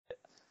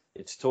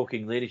It's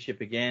Talking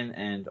Leadership again,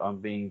 and I'm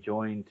being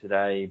joined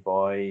today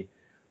by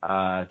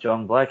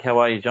John Black. How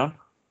are you, John?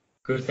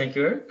 Good, thank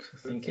you, Eric.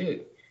 Thank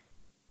you.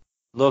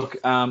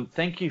 Look,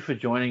 thank you for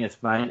joining us,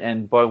 mate.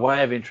 And by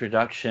way of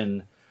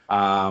introduction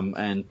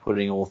and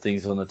putting all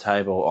things on the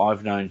table,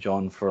 I've known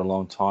John for a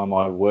long time.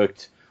 I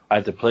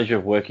had the pleasure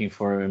of working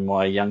for him in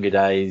my younger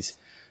days.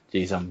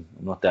 Geez, I'm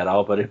not that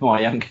old, but in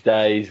my younger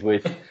days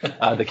with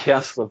the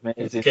Council of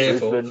Mayors in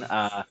Careful. Brisbane.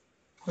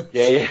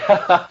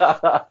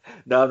 Yeah.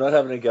 No, I'm not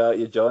having a go at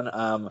you, John.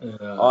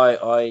 Uh,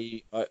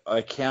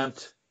 I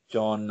count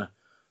John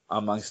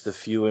amongst the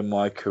few in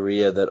my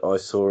career that I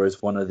saw as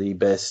one of the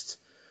best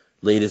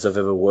leaders I've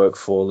ever worked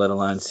for, let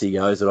alone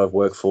CEOs that I've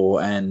worked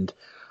for. And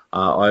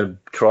I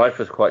tried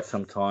for quite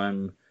some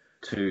time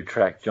to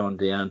track John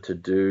down to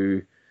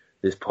do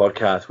this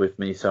podcast with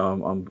me. So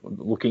I'm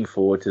looking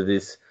forward to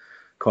this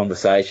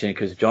conversation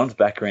because John's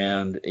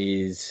background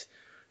he's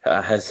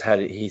had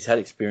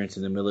experience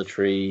in the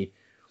military.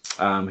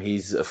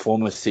 He's a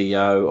former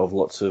CEO of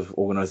lots of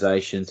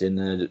organisations in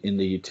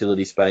the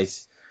utility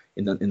space,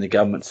 in the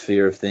government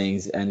sphere of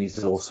things, and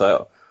he's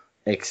also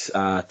ex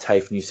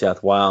TAFE New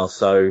South Wales.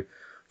 So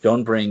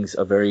John brings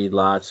a very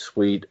large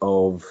suite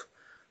of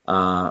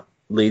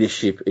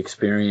leadership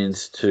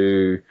experience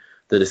to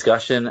the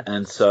discussion,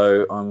 and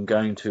so I'm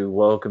going to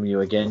welcome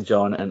you again,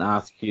 John, and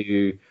ask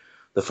you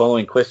the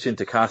following question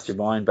to cast your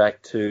mind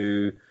back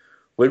to: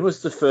 when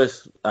was the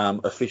first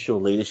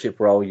official leadership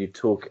role you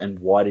took, and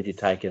why did you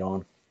take it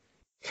on?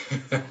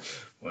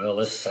 well,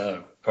 this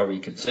probably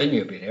concern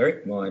you a bit,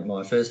 Eric.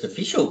 My first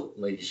official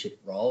leadership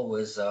role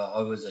was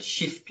I was a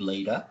shift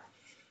leader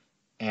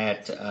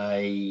at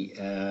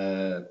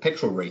a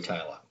petrol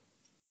retailer.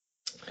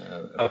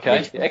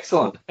 Okay,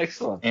 excellent.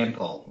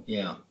 Ampol,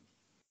 yeah.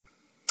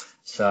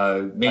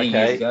 So many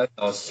years ago,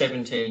 I was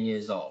 17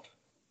 years old.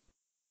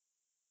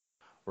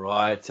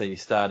 Right, so you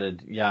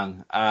started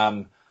young.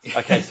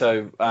 Okay,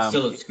 so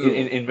Still at school.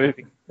 in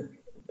moving.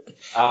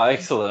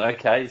 Excellent.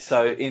 Okay,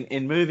 so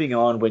in moving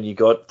on, when you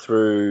got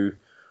through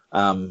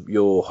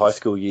your high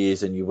school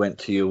years and you went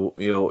to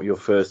your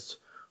first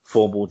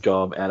formal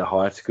job out of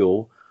high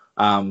school,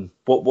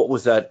 what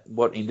was that?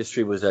 What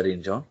industry was that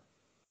in, John?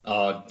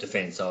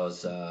 Defence. I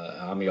was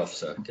army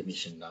officer,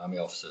 commissioned army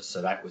officer.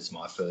 So that was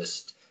my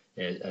first,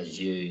 as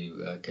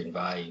you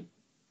convey,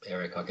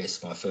 Eric, I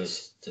guess my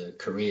first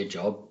career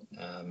job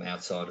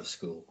outside of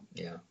school.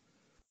 Yeah.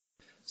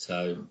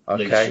 So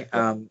Okay.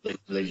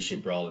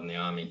 leadership role in the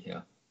army.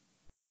 Yeah.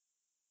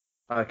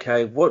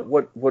 Okay.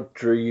 What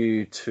drew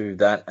you to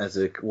that as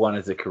a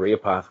career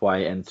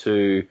pathway, and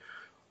two,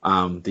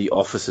 the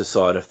officer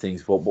side of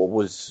things?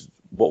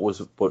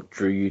 What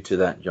drew you to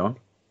that, John?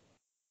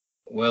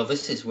 Well,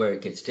 this is where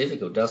it gets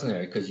difficult, doesn't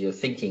it? Because you're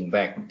thinking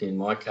back, in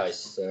my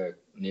case,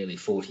 nearly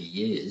 40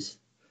 years.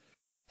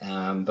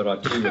 But I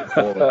do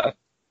recall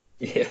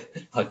yeah,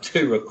 I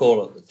do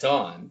recall at the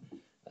time,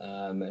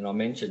 and I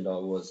mentioned I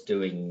was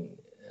doing,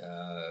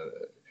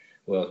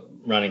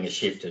 running a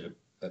shift at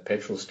a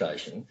petrol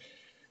station.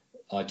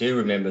 I do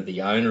remember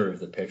the owner of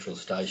the petrol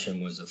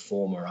station was a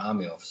former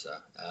army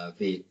officer. I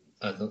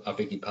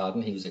beg your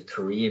pardon, he was a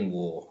Korean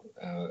War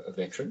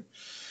veteran.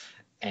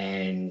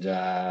 And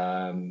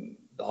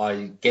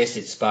I guess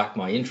it sparked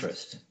my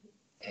interest.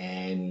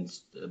 And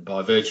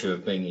by virtue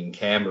of being in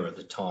Canberra at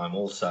the time,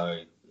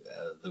 also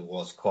there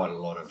was quite a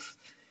lot of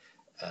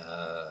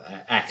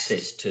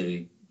access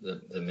to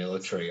the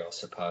military, I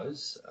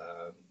suppose,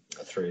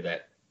 through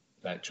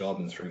that job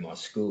and through my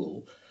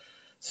school.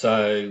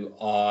 So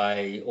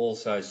I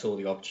also saw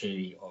the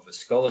opportunity of a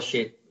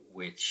scholarship,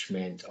 which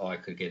meant I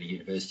could get a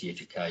university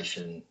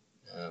education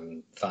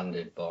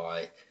funded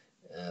by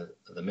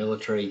the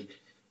military,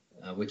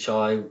 which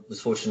I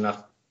was fortunate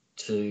enough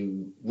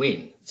to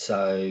win.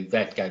 So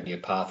that gave me a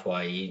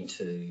pathway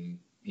into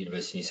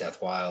University of New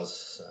South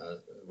Wales,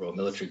 Royal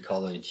Military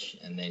College,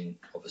 and then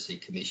obviously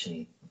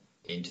commission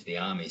into the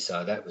Army.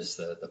 So that was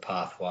the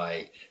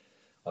pathway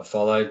I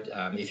followed.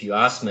 If you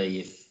ask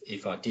me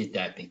if I did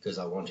that because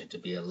I wanted to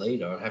be a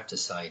leader, I'd have to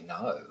say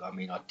no. I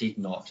mean, I did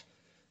not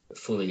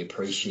fully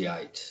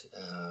appreciate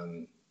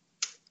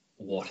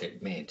what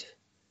it meant.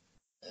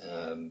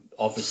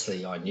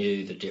 Obviously, I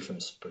knew the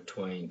difference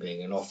between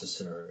being an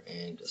officer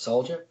and a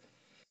soldier,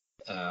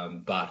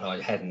 but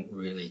I hadn't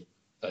really,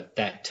 at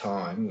that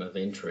time of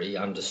entry,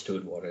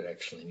 understood what it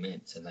actually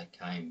meant, and that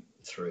came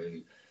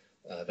through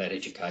that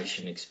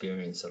education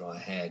experience that I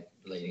had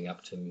leading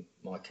up to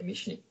my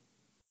commissioning.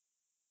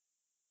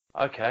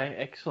 Okay,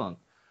 excellent.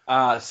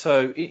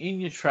 So in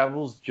your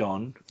travels,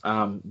 John,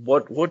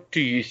 what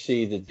do you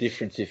see the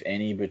difference, if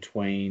any,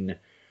 between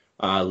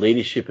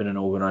leadership in an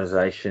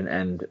organisation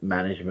and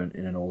management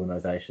in an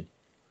organisation?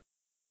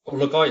 Well,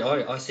 look,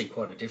 I see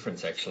quite a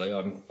difference actually.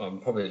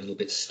 I'm probably a little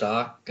bit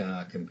stark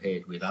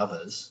compared with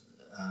others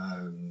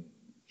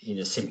in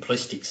a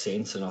simplistic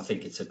sense, and I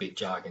think it's a bit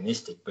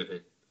jargonistic, but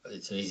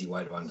it's an easy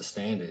way to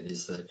understand it.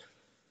 Is that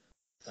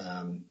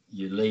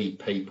you lead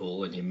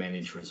people and you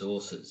manage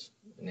resources.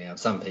 Now,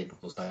 some people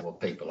will say, well,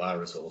 people are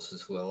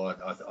resources. Well,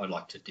 I'd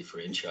like to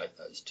differentiate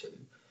those two.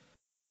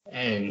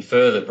 And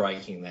further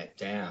breaking that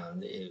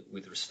down,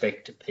 with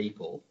respect to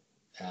people,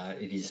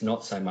 it is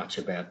not so much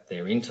about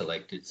their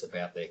intellect, it's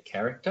about their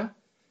character.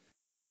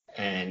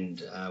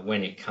 And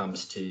when it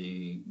comes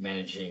to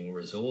managing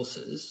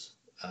resources,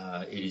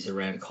 it is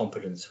around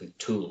competence with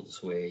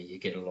tools, where you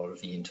get a lot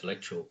of the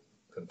intellectual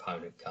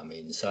component come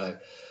in. So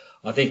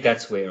I think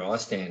that's where I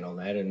stand on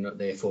that, and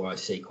therefore I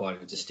see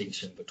quite a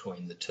distinction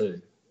between the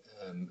two.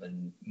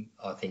 And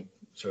I think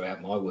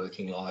throughout my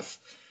working life,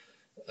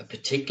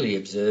 particularly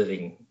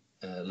observing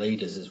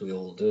leaders, as we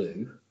all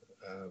do,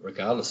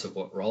 regardless of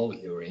what role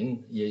you're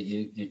in,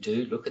 you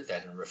do look at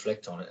that and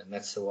reflect on it, and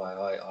that's the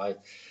way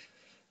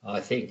I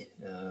think.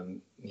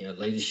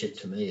 Leadership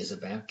to me is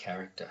about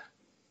character.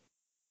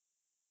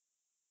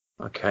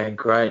 Okay,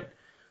 great.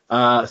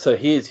 So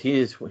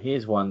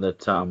here's one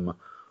that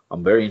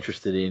I'm very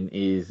interested in.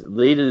 Is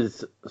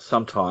leaders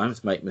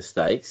sometimes make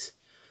mistakes.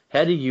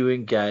 How do you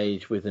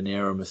engage with an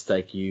error or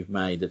mistake you've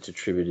made that's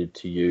attributed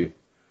to you?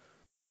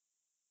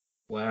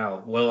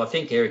 Wow. Well, I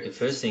think, Eric, the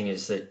first thing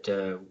is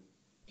that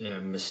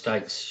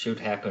mistakes should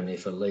happen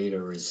if a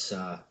leader is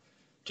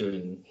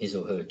doing his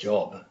or her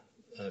job,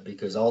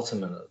 because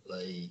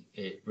ultimately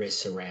it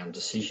rests around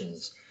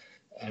decisions.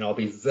 And I'll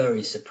be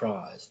very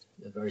surprised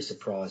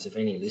if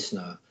any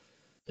listener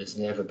has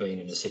never been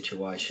in a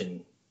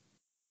situation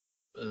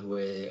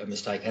where a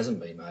mistake hasn't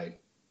been made.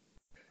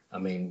 I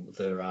mean,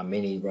 there are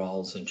many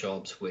roles and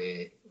jobs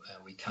where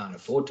we can't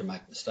afford to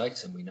make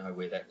mistakes, and we know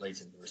where that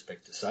leads in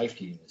respect to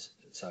safety and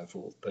so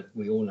forth, but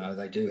we all know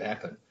they do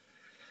happen.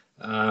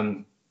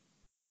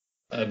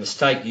 A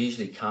mistake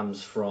usually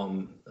comes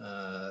from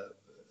a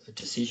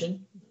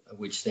decision,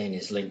 which then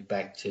is linked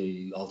back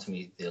to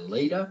ultimately the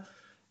leader,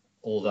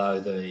 although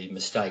the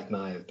mistake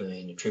may have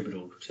been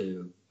attributable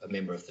to a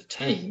member of the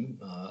team.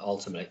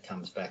 Ultimately it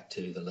comes back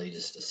to the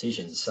leader's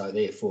decisions. So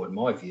therefore, in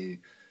my view,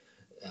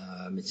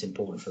 it's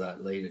important for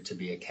that leader to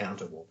be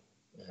accountable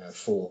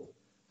for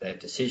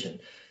that decision.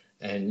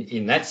 And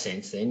in that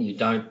sense, then, you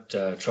don't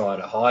try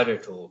to hide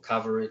it or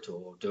cover it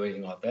or do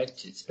anything like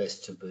that. It's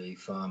best to be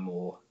far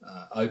more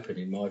open,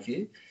 in my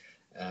view,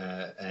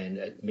 and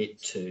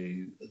admit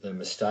to the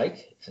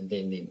mistake. And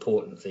then the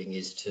important thing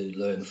is to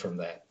learn from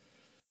that.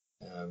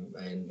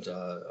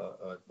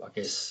 I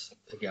guess,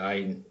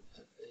 again,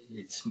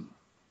 it's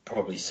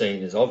probably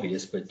seen as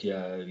obvious, but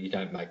you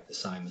don't make the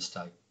same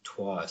mistake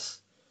twice.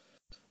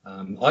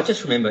 I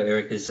just remember,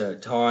 Eric, as a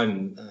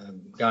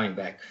time going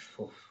back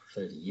for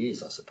 30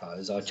 years, I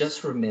suppose. I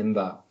just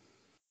remember,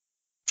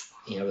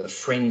 the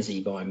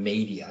frenzy by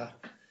media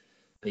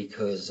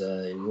because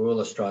a Royal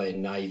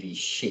Australian Navy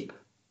ship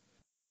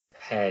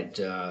had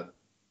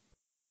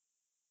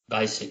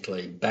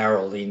basically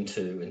barreled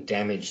into and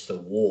damaged the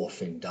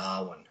wharf in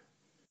Darwin.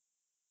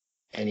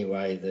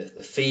 Anyway,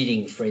 the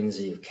feeding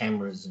frenzy of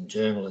cameras and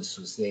journalists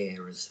was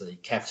there as the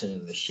captain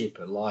of the ship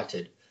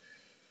alighted,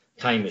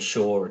 came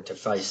ashore to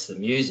face the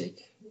music,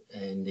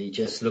 and he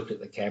just looked at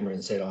the camera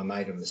and said, "I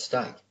made a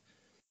mistake."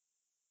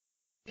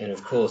 And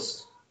of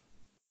course,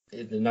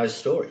 there's no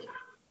story.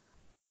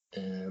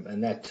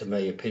 And that to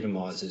me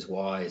epitomises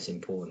why it's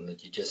important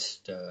that you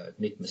just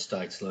admit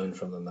mistakes, learn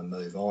from them and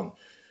move on.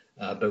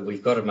 But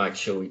we've got to make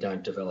sure we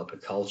don't develop a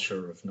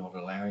culture of not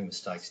allowing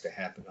mistakes to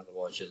happen,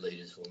 otherwise your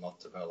leaders will not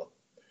develop.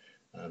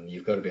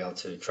 You've got to be able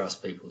to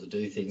trust people to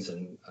do things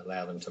and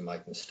allow them to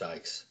make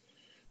mistakes.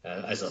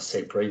 As I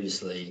said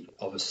previously,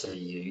 obviously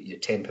you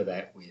temper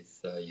that with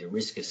your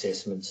risk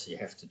assessments you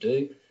have to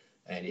do.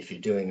 And if you're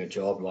doing a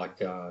job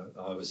like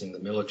I was in the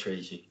military,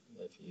 as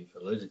you've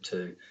alluded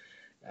to,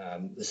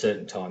 there's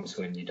certain times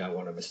when you don't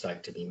want a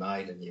mistake to be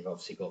made, and you've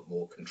obviously got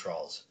more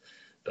controls.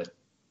 But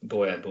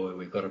boy, oh boy,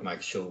 we've got to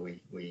make sure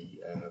we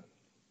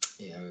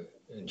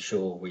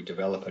ensure we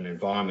develop an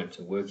environment,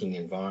 a working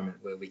environment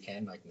where we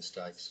can make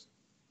mistakes.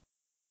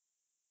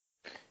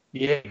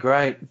 Yeah,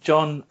 great.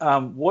 John,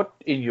 what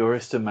in your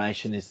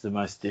estimation is the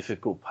most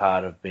difficult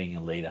part of being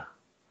a leader?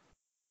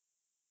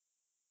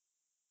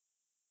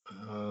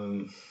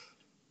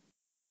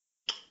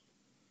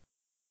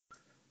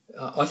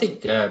 I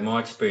think my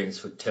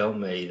experience would tell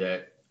me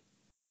that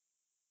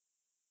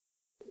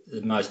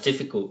the most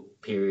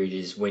difficult period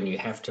is when you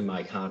have to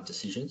make hard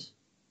decisions.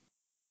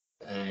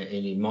 And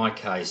in my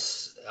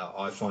case,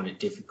 I find it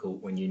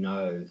difficult when you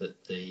know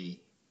that the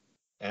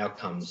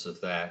outcomes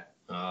of that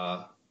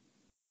are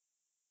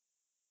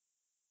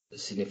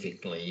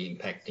significantly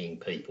impacting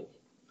people,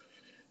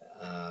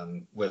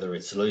 whether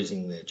it's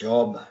losing their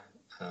job,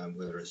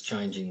 whether it's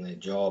changing their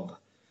job,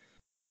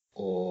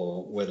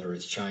 or whether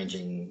it's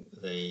changing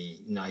the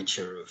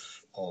nature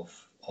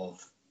of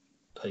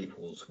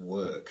people's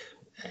work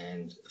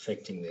and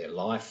affecting their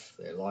life,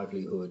 their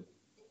livelihood,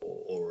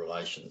 or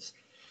relations.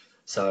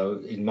 So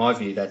in my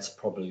view, that's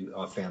probably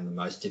I found the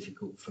most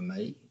difficult for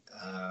me.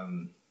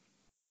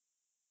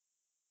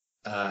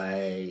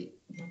 I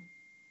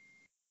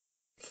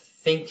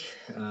think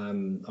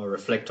I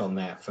reflect on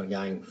that from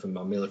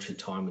my military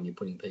time when you're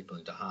putting people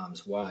into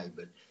harm's way,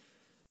 but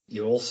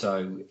you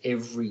also,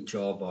 every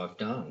job I've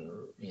done,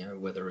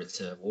 whether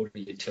it's a water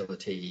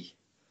utility,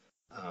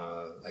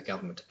 a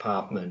government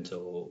department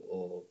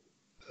or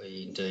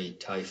indeed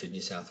TAFE in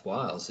New South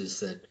Wales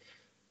is that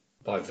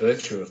by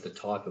virtue of the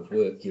type of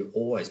work, you're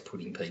always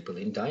putting people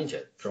in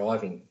danger,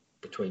 driving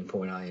between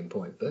point A and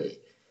point B.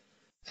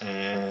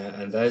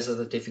 And those are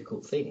the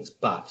difficult things.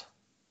 But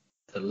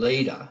the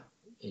leader,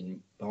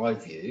 in my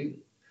view,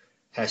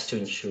 has to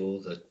ensure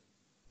that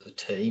the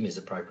team is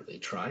appropriately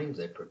trained,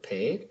 they're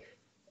prepared,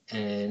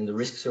 and the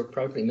risks are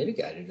appropriately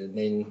mitigated. And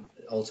then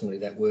ultimately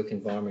that work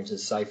environment is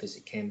as safe as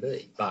it can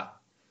be. But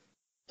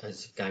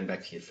as going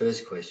back to your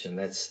first question,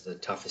 that's the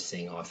toughest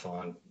thing I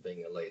find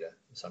being a leader,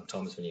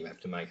 sometimes when you have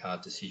to make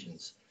hard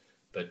decisions.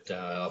 But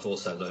I've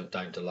also learned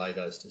don't delay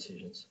those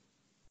decisions.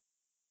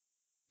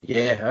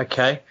 Yeah,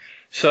 okay.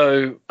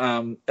 So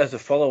as a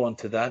follow-on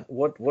to that,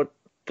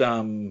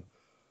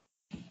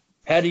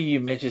 how do you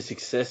measure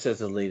success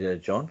as a leader,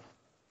 John?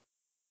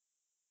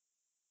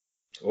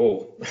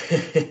 Oh,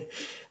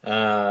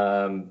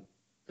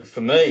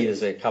 for me,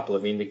 there's a couple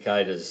of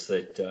indicators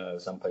that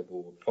some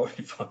people will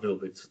probably find a little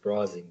bit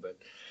surprising, but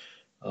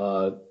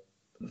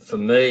for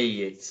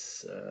me,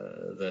 it's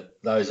that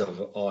those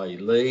I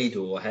lead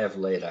or have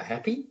led are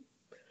happy,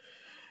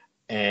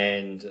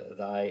 and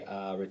they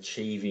are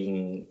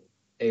achieving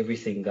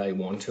everything they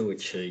want to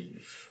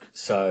achieve.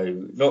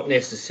 So not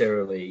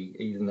necessarily,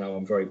 even though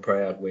I'm very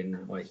proud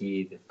when I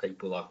hear that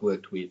people I've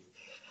worked with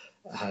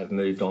have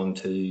moved on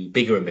to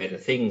bigger and better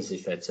things,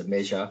 if that's a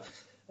measure.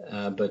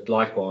 But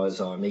likewise,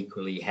 I'm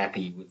equally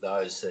happy with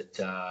those that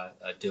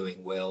are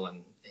doing well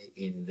and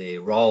in their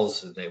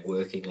roles and their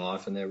working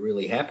life, and they're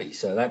really happy.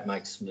 So that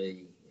makes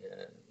me,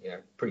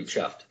 pretty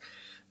chuffed.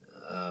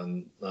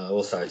 I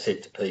also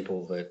said to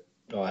people that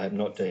I am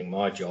not doing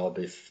my job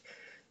if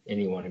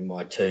anyone in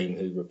my team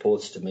who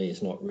reports to me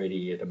is not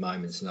ready at a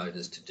moment's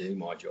notice to do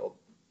my job.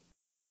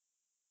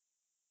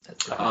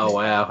 Oh,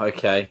 wow,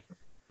 okay.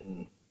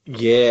 Mm.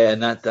 Yeah,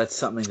 and that's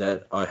something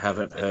that I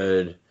haven't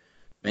heard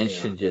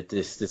mentioned yet.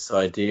 This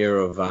idea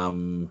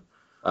of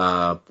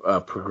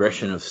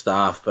progression of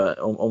staff, but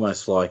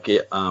almost like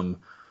it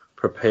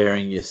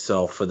preparing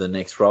yourself for the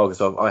next role.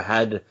 Because I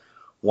had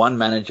one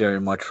manager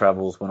in my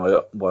travels when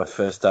I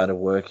first started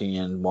working,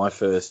 and my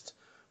first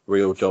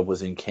real job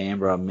was in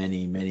Canberra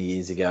many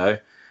years ago,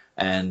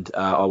 and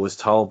I was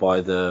told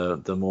by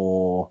the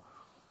more,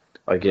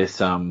 I guess,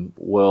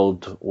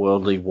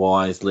 worldly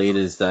wise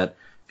leaders that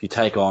if you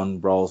take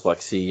on roles like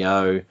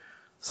CEO,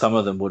 some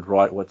of them would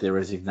write what their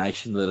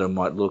resignation letter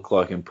might look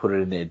like and put it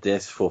in their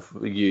desk for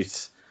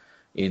use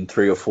in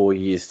 3 or 4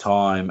 years'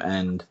 time.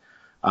 And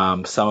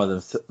some of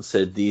them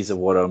said, these are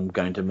what I'm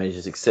going to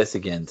measure success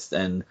against.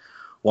 And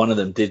one of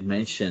them did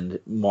mention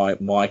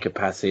my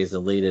capacity as a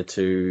leader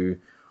to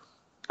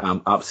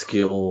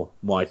upskill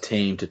my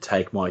team to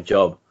take my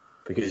job,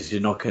 because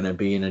you're not going to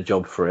be in a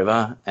job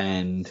forever.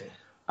 And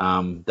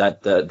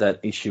that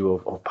issue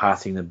of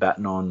passing the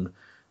baton on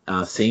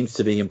seems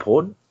to be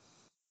important.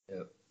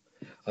 Yeah.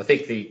 I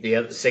think the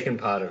other second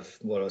part of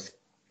what I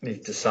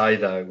need to say,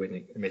 though,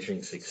 when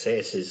measuring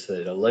success is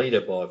that a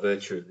leader, by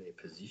virtue of their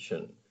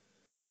position,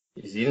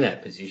 is in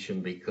that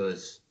position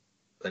because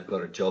they've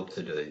got a job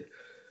to do.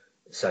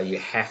 So you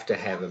have to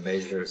have a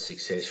measure of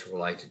success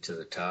related to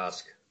the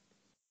task.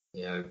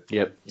 Yep.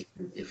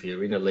 If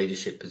you're in a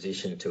leadership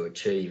position to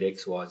achieve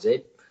X, Y,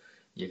 Z,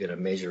 you're going to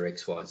measure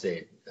X, Y,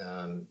 Z.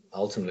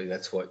 Ultimately,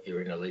 that's what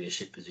you're in a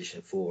leadership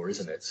position for,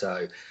 isn't it?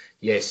 So,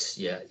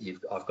 yes,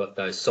 I've got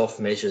those soft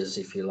measures,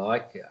 if you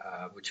like,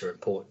 which are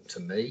important to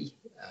me,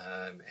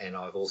 and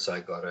I've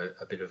also got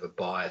a bit of a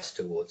bias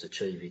towards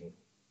achieving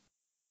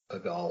a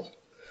goal.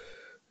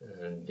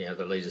 And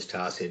the leader's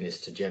task then is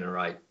to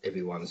generate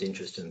everyone's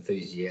interest,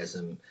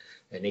 enthusiasm,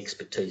 and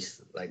expertise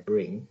that they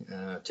bring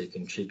to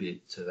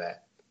contribute to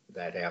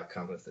that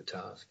outcome of the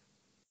task.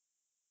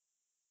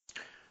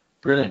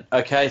 Brilliant.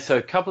 Okay, so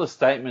a couple of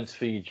statements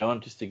for you, John,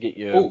 just to get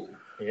your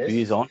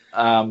views on.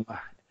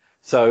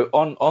 So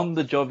on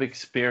the job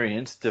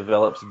experience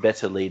develops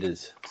better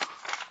leaders.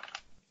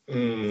 I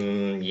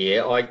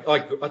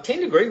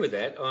tend to agree with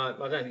that. I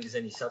don't think there's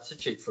any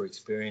substitute for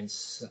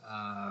experience.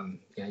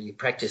 You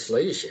practice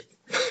leadership.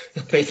 I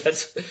mean,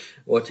 that's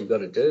what you've got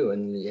to do.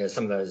 And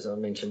some of those I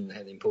mentioned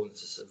had the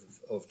importance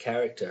of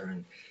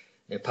character,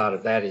 and part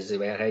of that is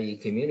about how you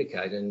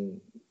communicate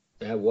and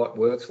what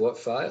works, what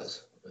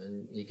fails.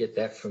 And you get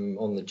that from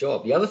on the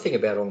job. The other thing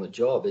about on the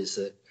job is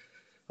that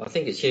I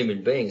think as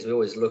human beings, we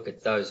always look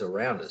at those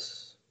around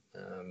us.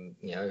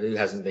 Who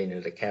hasn't been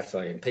at a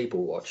cafe and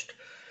people watched?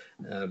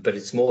 But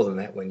it's more than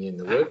that when you're in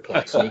the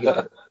workplace. And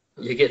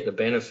you get the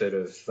benefit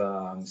of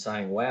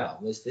saying, wow,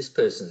 this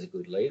person's a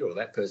good leader, or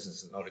that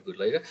person's not a good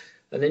leader.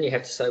 And then you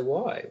have to say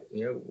why.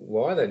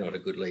 Why are they not a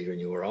good leader in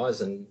your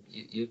eyes? And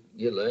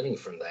you're learning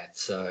from that.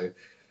 So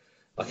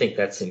I think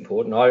that's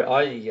important.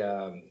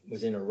 I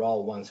was in a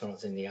role once when I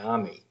was in the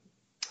Army,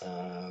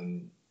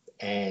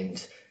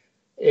 and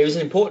it was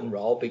an important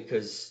role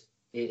because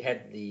it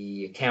had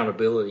the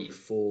accountability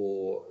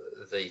for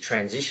the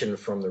transition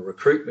from the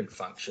recruitment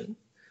function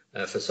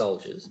for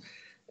soldiers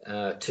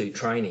to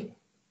training.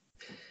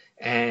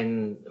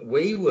 And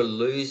we were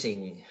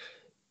losing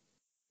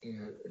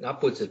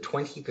upwards of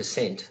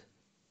 20%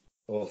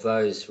 of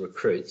those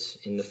recruits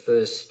in the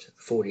first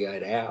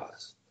 48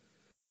 hours.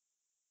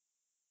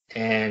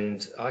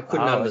 And I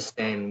couldn't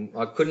understand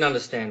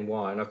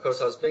why. And of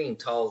course, I was being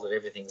told that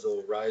everything's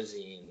all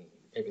rosy and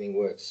everything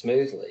works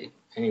smoothly.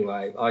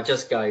 Anyway, I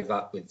just gave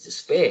up with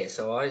despair.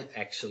 So I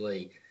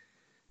actually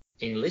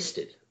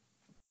enlisted.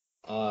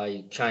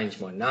 I changed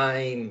my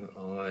name.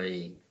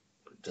 I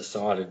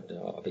decided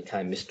I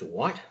became Mr.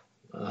 White.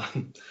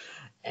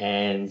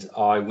 And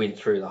I went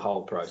through the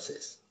whole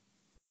process.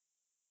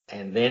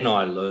 And then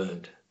I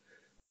learned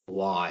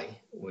why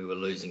we were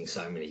losing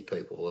so many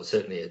people. Well,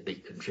 certainly a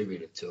big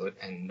contributor to it,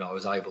 and I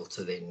was able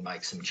to then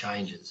make some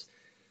changes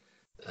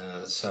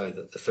so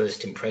that the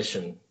first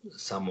impression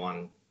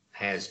someone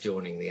has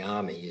joining the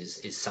army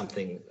is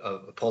something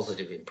of a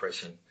positive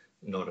impression,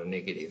 not a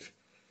negative.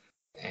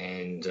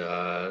 And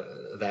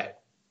that,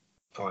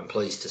 I'm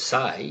pleased to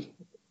say,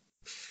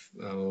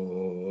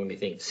 let me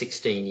think,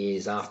 16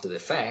 years after the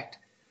fact,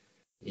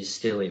 is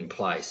still in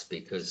place,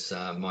 because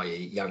my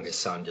youngest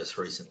son just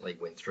recently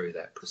went through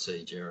that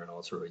procedure, and I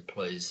was really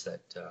pleased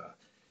that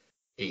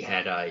he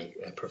had a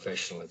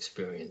professional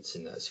experience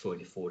in those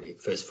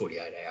first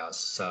 48 hours.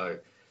 So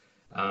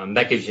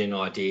that gives you an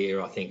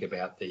idea, I think,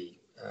 about the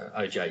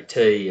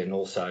OJT, and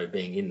also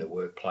being in the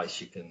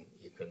workplace, you can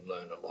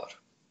learn a lot.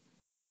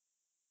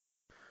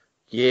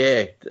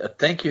 Yeah,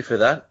 thank you for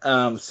that.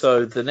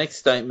 So the next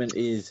statement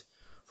is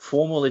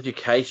formal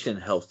education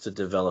helps to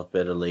develop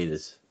better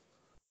leaders.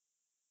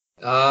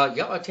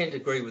 Yeah, I tend to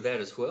agree with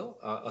that as well.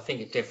 I think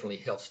it definitely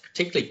helps,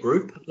 particularly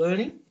group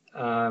learning,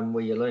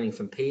 where you're learning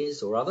from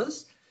peers or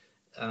others.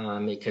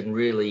 It can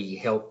really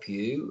help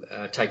you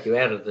take you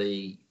out of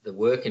the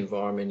work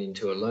environment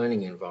into a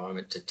learning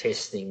environment to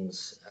test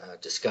things,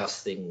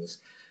 discuss things,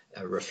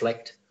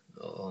 reflect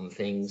on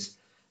things.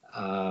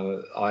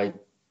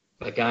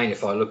 Again,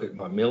 if I look at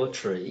my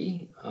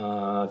military,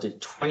 I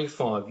did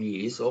 25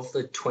 years. Of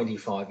the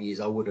 25 years,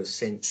 I would have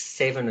spent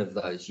 7 of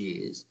those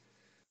years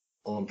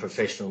on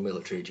professional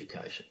military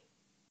education,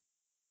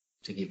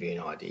 to give you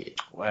an idea.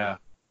 Wow.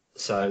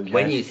 So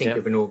when you think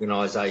of an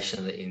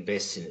organisation that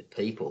invests in its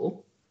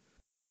people,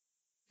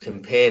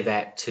 compare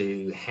that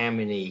to how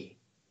many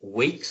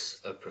weeks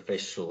of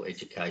professional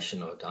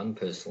education I've done,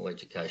 personal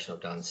education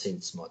I've done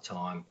since my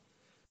time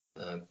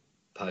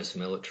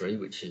post-military,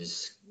 which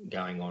is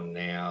going on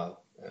now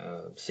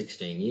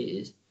 16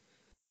 years.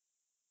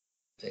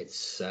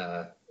 It's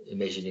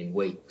measured in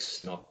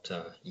weeks, not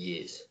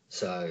years.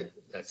 So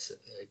that's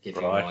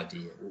giving you an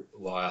idea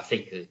why I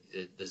think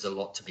that there's a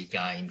lot to be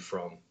gained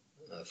from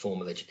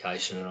formal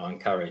education, and I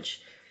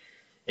encourage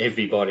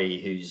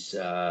everybody who's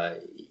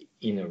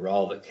in a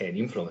role that can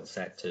influence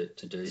that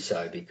to do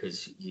so,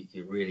 because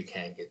you really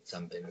can get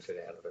some benefit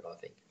out of it, I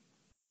think.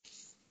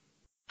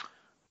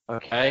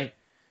 Okay,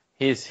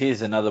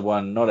 here's another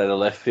one, not out of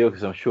left field,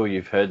 because I'm sure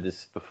you've heard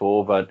this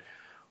before, but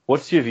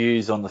what's your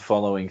views on the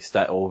following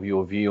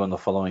your view on the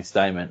following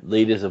statement?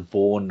 Leaders are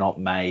born, not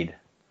made.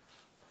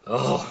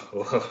 Oh,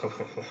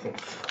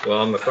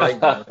 well, I'm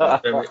afraid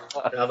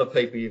other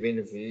people you've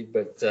interviewed,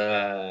 but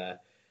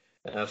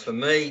for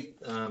me,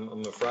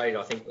 I'm afraid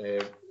I think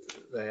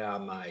they are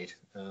made.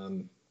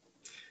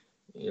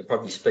 You're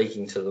probably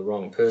speaking to the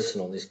wrong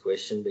person on this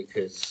question,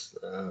 because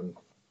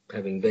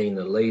having been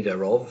the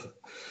leader of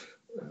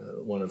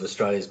one of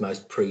Australia's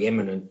most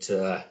preeminent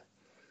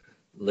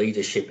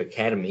leadership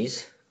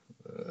academies,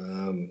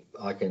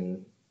 I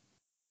can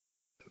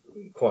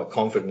quite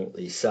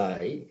confidently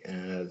say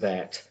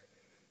that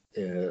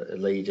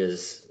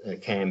leaders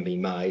can be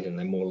made, and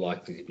they're more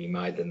likely to be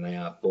made than they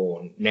are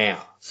born.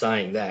 Now,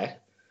 saying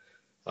that,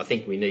 I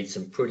think we need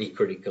some pretty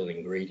critical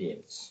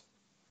ingredients.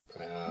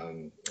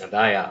 And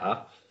they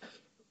are,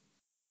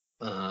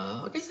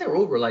 I guess they're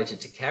all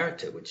related to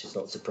character, which is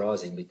not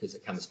surprising, because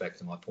it comes back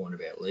to my point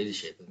about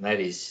leadership, and that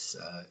is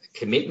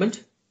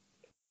commitment.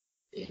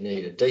 You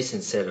need a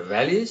decent set of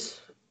values.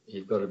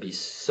 You've got to be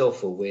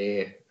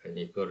self-aware, and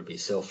you've got to be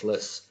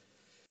selfless.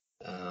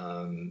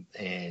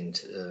 And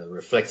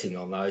reflecting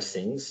on those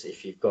things,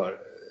 if you've got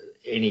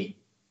any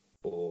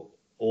or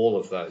all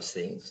of those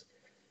things,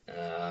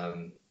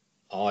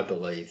 I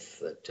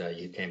believe that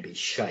you can be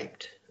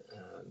shaped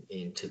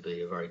into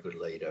be a very good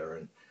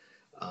leader.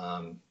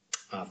 And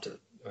after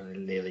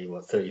nearly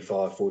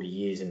 35, 40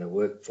 years in the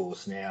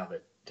workforce now,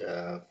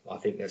 that I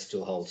think that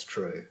still holds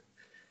true.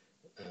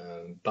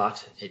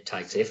 But it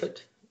takes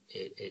effort.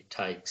 It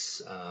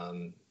takes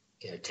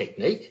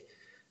technique.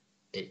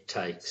 It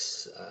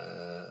takes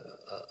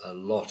a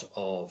lot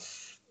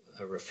of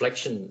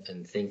reflection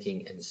and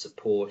thinking and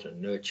support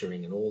and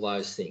nurturing and all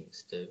those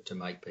things to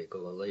make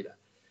people a leader.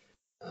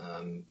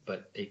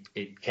 But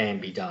it can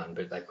be done,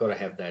 but they've got to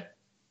have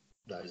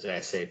those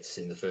assets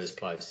in the first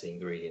place, the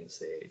ingredients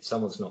there. If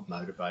someone's not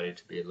motivated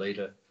to be a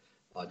leader,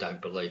 I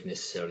don't believe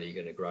necessarily you're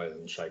going to grow them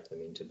and shape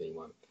them into being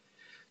one.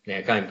 Now,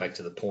 going back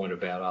to the point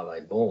about are they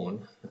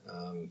born,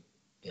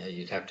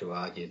 you'd have to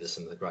argue that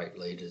some of the great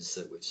leaders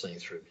that we've seen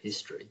through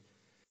history,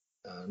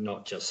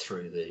 not just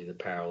through the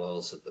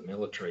parallels of the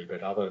military,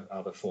 but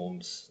other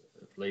forms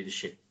of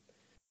leadership,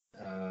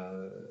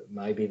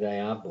 maybe they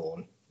are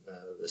born.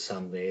 There's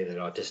some there that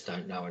I just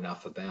don't know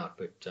enough about,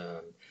 but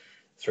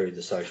through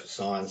the social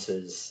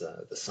sciences,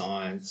 the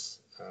science,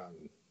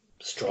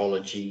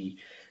 astrology,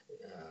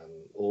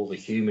 all the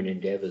human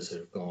endeavours that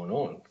have gone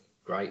on,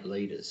 great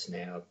leaders.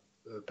 Now,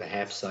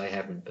 perhaps they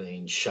haven't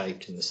been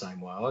shaped in the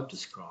same way I've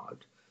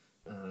described,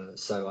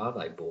 so are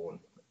they born?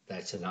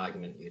 That's an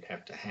argument you'd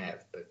have to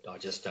have, but I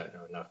just don't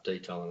know enough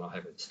detail and I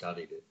haven't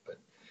studied it. But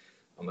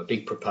I'm a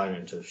big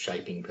proponent of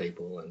shaping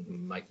people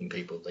and making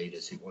people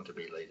leaders who want to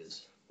be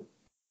leaders.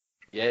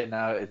 Yeah,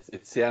 no,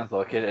 it sounds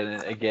like it.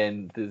 And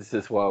again, this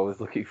is why I was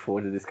looking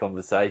forward to this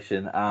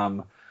conversation.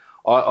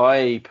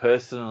 I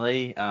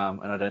personally,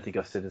 and I don't think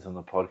I've said this on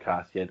the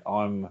podcast yet,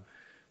 I'm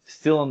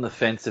still on the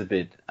fence a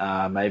bit.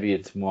 Maybe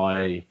it's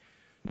my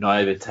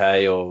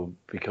naivete or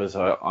because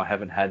I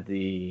haven't had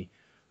the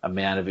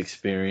amount of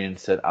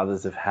experience that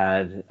others have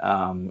had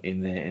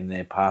in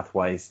their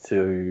pathways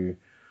to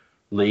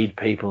lead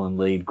people and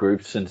lead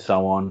groups and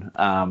so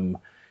on.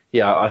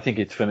 Yeah, I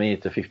think for me,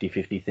 it's a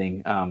 50-50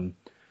 thing.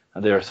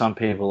 There are some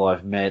people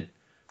I've met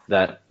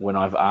that when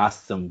I've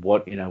asked them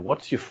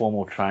what's your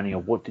formal training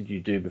or what did you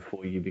do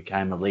before you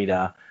became a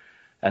leader,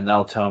 and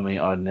they'll tell me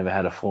I'd never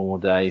had a formal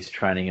day's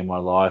training in my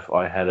life.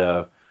 I had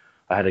a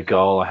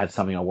goal, I had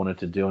something I wanted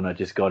to do, and I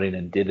just got in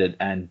and did it.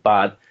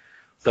 But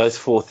those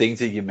four things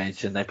that you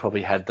mentioned, they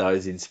probably had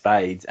those in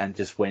spades and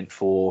just went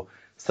for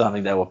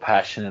something they were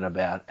passionate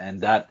about. And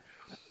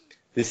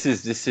this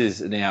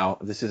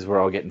is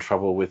where I'll get in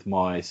trouble with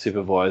my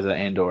supervisor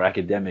and or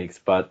academics,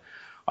 but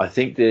I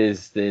think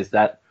there's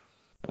that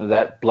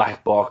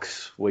black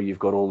box where you've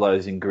got all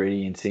those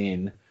ingredients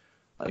in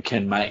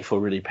can make for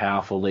really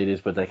powerful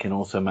leaders, but they can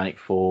also make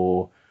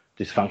for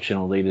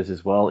dysfunctional leaders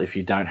as well if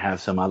you don't have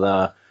some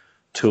other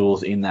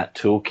tools in that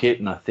toolkit.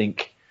 And I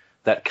think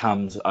that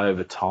comes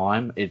over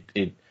time.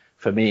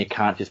 For me, it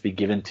can't just be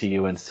given to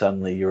you and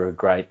suddenly you're a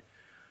great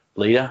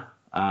leader.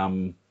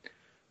 And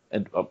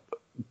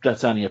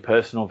that's only a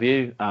personal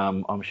view.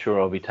 I'm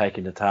sure I'll be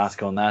taken to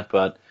task on that,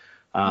 but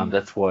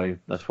that's why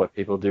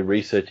people do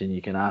research, and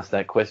you can ask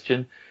that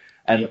question.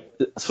 And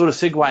sort of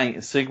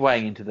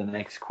segueing into the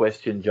next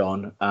question,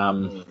 John.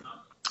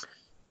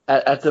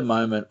 At the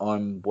moment,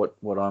 I'm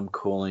what I'm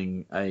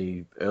calling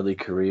a early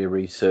career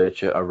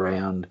researcher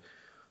around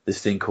this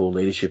thing called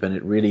leadership, and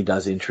it really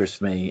does interest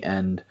me.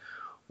 And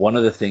one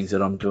of the things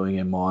that I'm doing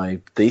in my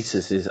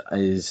thesis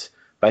is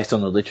based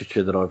on the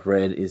literature that I've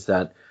read, is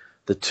that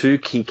the two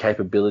key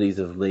capabilities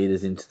of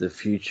leaders into the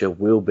future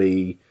will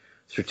be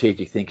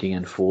strategic thinking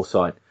and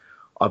foresight.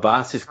 I've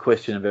asked this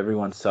question of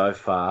everyone so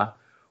far.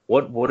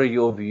 What are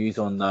your views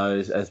on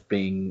those as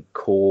being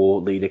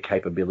core leader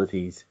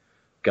capabilities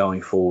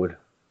going forward?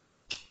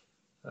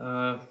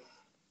 I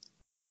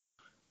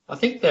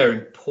think they're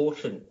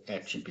important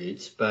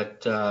attributes,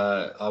 but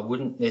I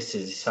wouldn't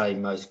necessarily say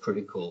most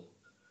critical.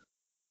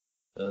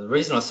 The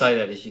reason I say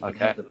that is you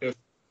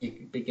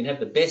can have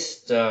the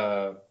best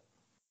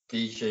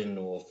vision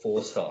or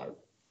foresight,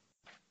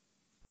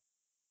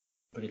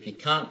 but if you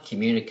can't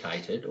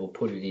communicate it or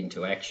put it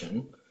into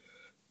action,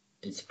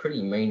 it's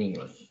pretty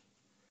meaningless.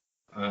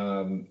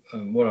 And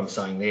what I'm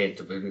saying there,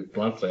 to put it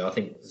bluntly, I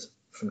think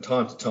from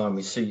time to time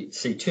we see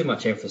too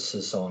much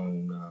emphasis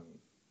on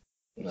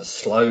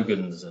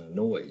slogans and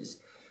noise,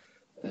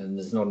 and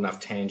there's not enough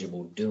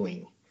tangible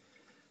doing.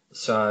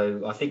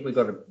 So I think we've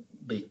got to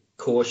be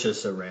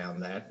cautious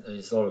around that.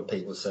 There's a lot of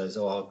people says,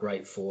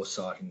 great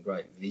foresight and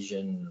great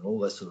vision and all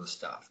that sort of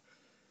stuff.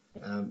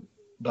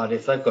 But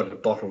if they've got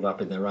it bottled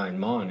up in their own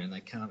mind and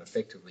they can't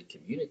effectively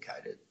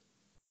communicate it,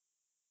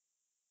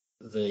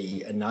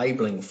 the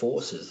enabling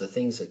forces, the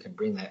things that can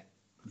bring that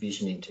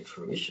vision into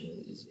fruition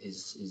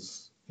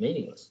is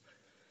meaningless.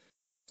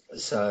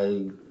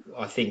 So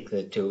I think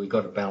that we've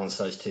got to balance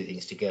those two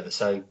things together.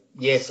 So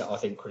yes, I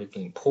think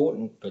critically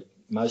important, but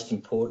most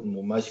important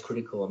or most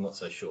critical, I'm not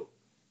so sure.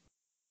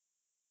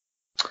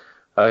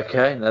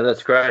 Okay, no,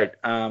 that's great.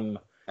 And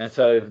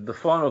so the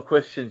final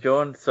question,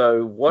 John.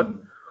 So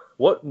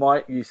what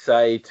might you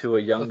say to a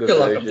younger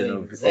version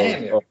of?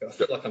 I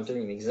feel like I'm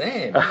doing an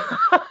exam.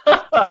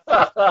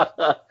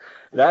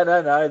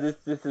 No.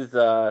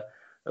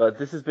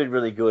 This has been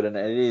really good, and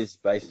it is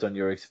based on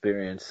your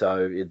experience.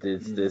 So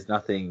there's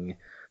nothing,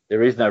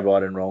 there is no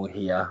right and wrong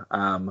here.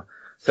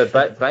 So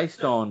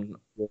based on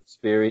your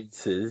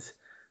experiences,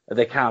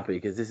 there can't be,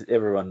 because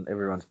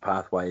everyone's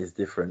pathway is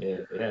different.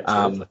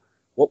 Yeah,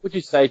 what would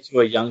you say to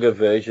a younger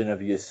version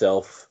of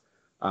yourself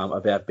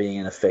about being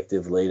an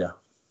effective leader?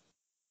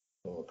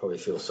 Well, I probably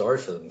feel sorry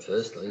for them,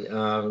 firstly.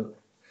 What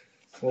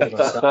would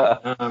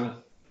I say?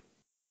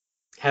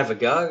 Have a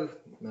go.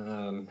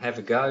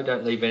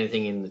 Don't leave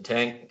anything in the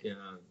tank.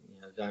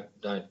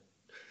 Don't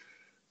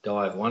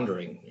die of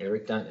wondering,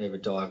 Eric. Don't ever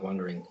die of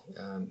wondering.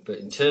 But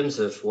in terms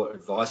of what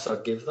advice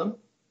I'd give them,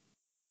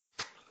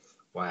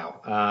 wow.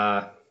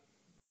 I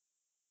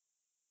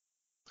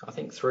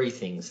think three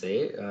things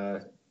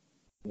there.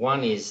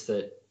 One is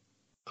that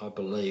I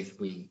believe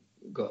we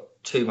got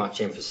too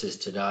much emphasis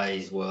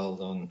today's world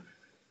on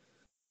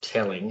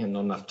telling and not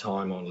enough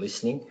time on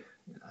listening.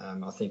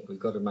 I think we've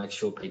got to make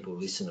sure people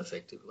listen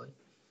effectively.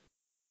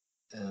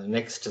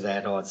 Next to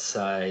that, I'd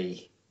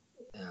say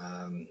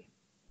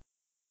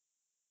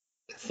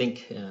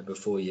think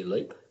before you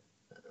leap,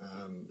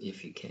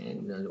 if you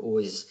can, and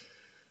always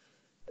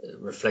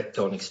reflect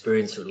on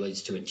experience that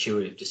leads to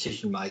intuitive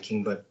decision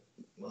making. But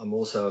I'm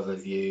also of a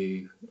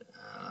view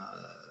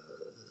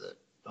that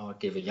I'd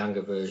give a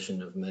younger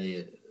version of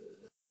me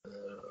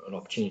an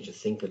opportunity to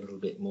think a little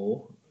bit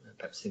more,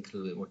 perhaps think a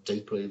little bit more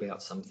deeply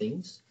about some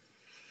things.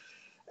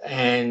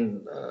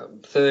 And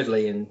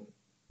thirdly, and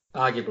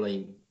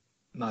arguably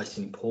most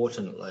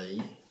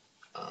importantly,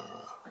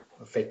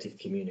 effective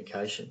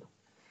communication.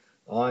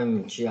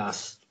 I'm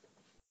just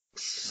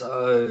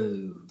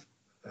so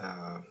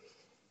I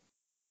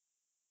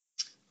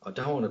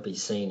don't want to be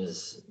seen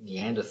as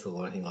Neanderthal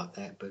or anything like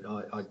that, but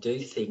I do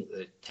think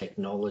that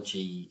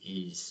technology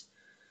is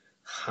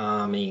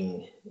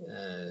harming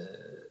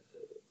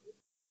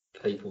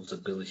people's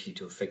ability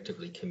to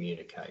effectively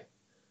communicate.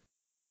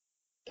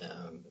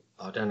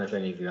 I don't know if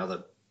any of you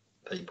other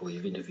people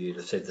you've interviewed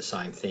have said the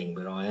same thing,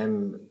 but I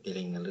am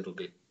getting a little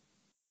bit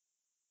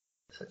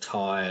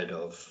tired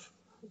of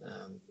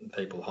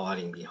people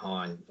hiding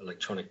behind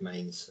electronic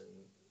means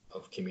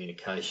of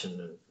communication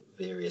and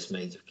various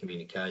means of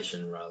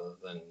communication rather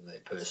than their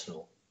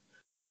personal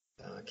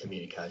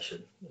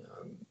communication.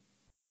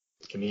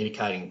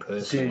 Communicating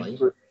personally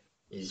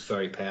is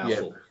very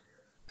powerful.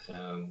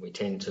 We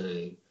tend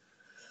to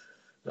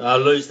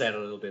lose that a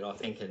little bit, I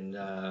think, and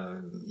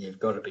you've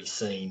got to be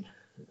seen.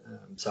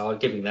 So I'd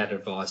give him that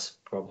advice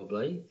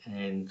probably.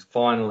 And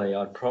finally,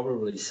 I'd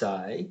probably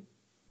say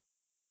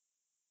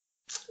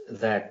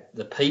that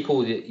the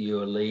people that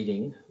you're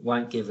leading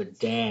won't give a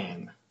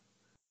damn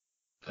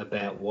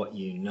about what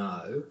you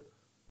know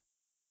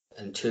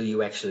until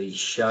you actually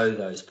show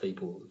those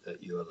people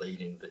that you're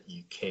leading that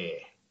you care.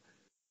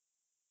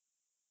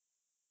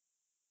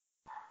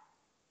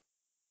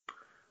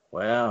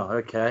 Wow.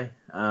 Okay.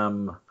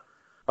 I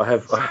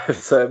have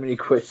so many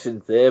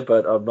questions there,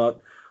 but I'm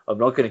not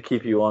going to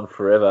keep you on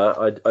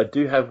forever. I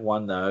do have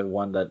one though,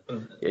 one that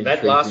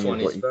last one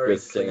is very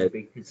clear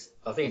because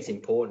I think it's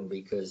important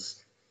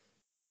because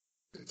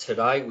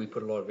today we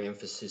put a lot of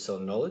emphasis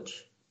on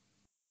knowledge.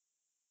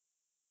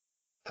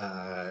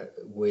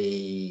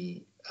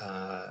 We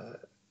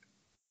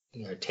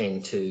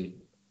tend to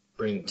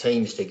bring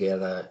teams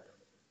together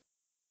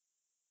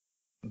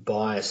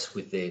biased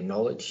with their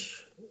knowledge,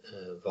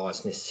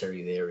 vice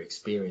necessarily their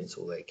experience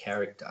or their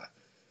character.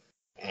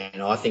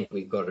 And I think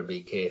we've got to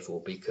be careful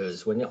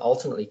because when it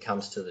ultimately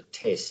comes to the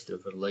test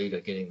of a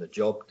leader getting the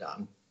job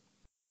done,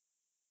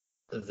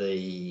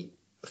 the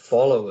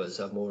followers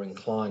are more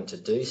inclined to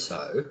do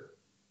so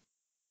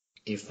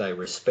if they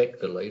respect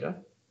the leader,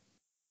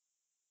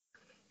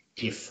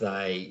 if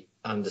they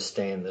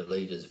understand the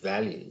leader's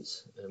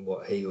values and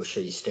what he or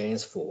she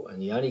stands for.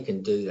 And you only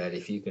can do that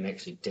if you can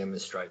actually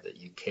demonstrate that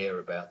you care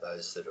about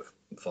those that are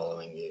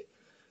following you.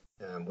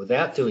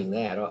 Without doing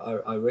that,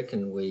 I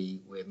reckon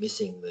we're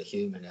missing the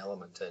human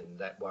element, and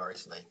that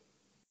worries me.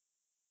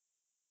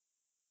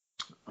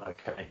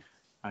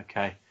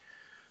 Okay.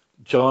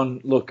 John,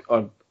 look,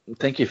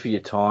 thank you for your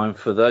time.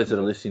 For those that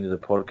are listening to the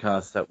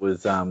podcast, that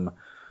was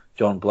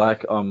John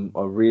Black.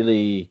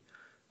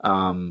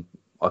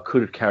 I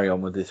could carry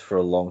on with this for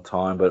a long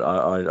time, but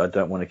I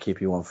don't want to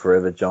keep you on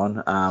forever,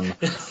 John. I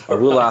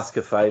will ask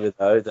a favour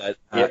though, that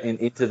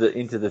into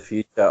the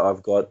future,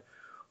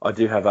 I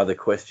do have other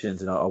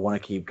questions, and I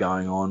want to keep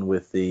going on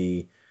with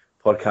the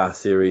podcast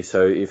series.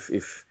 So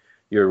if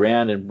you're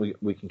around and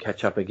we can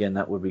catch up again,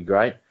 that would be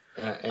great.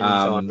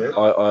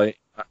 I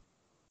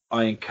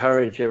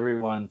encourage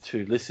everyone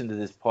to listen to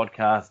this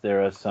podcast.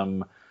 There are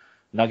some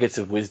nuggets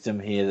of wisdom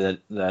here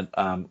that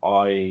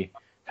I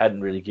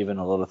hadn't really given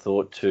a lot of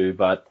thought to,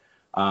 but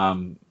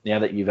now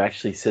that you've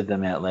actually said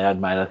them out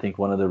loud, mate, I think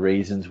one of the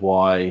reasons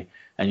why,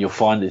 and you'll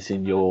find this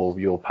in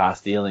your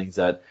past dealings,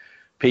 that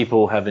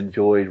people have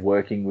enjoyed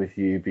working with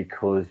you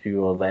because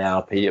you allow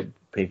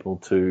people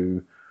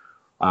to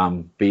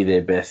be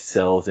their best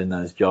selves in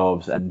those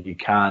jobs, and you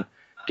can't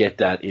get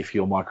that if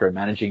you're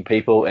micromanaging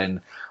people. And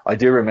I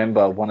do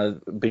remember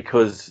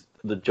because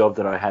the job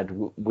that I had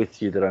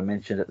with you that I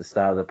mentioned at the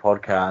start of the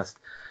podcast,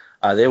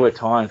 there were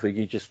times where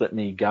you just let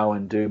me go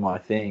and do my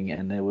thing,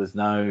 and there was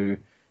no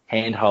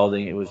hand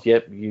holding. It was,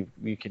 yep, you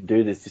can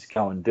do this, just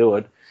go and do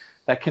it.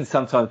 That can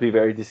sometimes be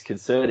very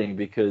disconcerting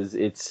because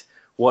it's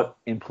what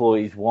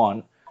employees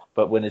want,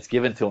 but when it's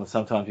given to them,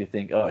 sometimes you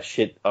think, oh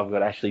shit, I've got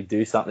to actually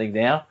do something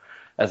now,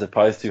 as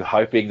opposed to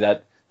hoping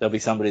that there'll be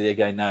somebody there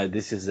going, no,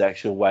 this is the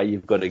actual way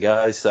you've got to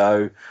go.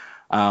 So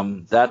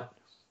that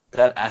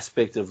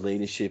aspect of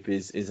leadership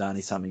is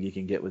only something you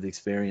can get with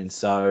experience.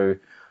 So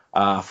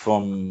if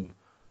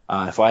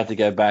I had to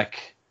go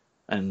back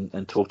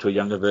and talk to a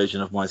younger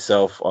version of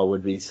myself, I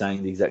would be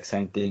saying the exact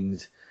same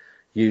things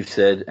you've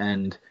said.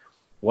 And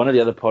one of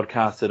the other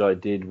podcasts that I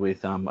did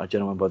with a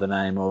gentleman by the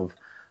name of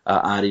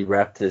Artie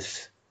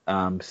Raptis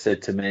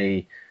said to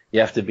me, you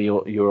have to be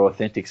your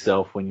authentic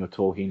self when you're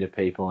talking to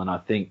people. And I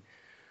think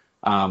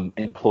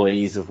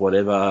employees of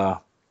whatever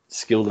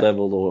skill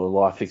level or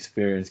life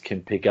experience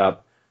can pick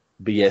up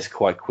BS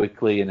quite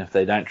quickly, and if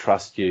they don't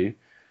trust you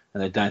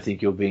and they don't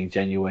think you're being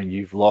genuine,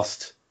 you've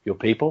lost your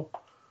people.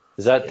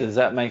 Does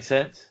that make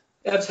sense?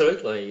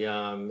 Absolutely.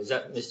 Is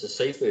that Mr.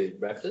 Seafood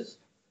Raptors?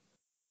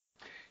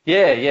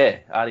 Yeah,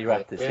 Artie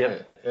Raptors.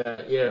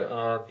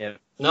 Yeah.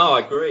 No, I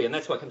agree, and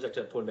that's why it comes back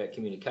to that point about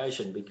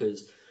communication,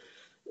 because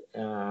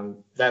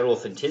that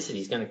authenticity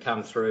is going to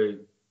come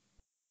through,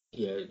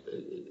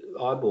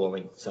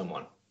 eyeballing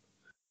someone,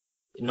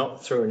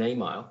 not through an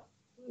email,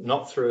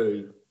 not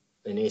through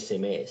an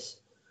SMS,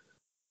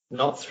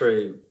 not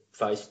through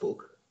Facebook,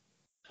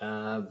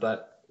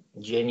 but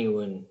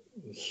genuine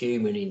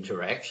human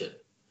interaction.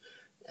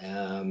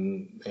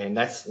 And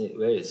that's it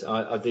is.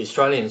 The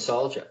Australian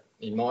soldier,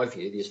 in my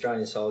view, the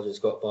Australian soldier's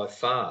got by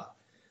far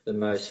the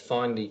most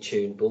finely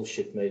tuned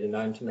bullshit meter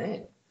known to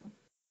man.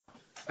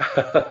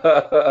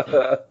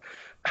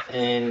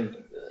 And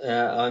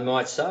I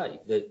might say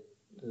that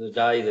the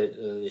day that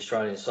the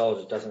Australian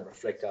soldier doesn't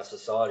reflect our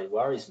society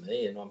worries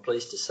me, and I'm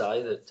pleased to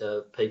say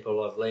that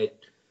people I've led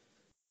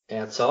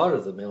outside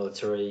of the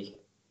military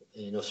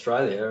in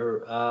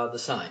Australia are the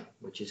same,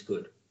 which is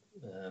good.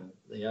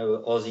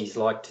 Aussies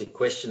like to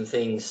question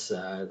things.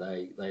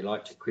 They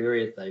like to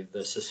query it.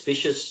 They're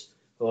suspicious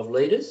of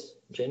leaders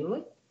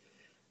generally,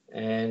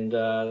 and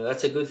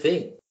that's a good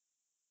thing.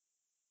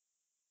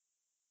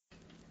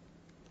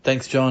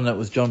 Thanks, John. That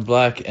was John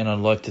Black, and I'd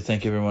like to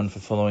thank everyone for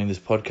following this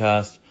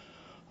podcast.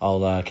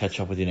 I'll catch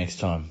up with you next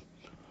time.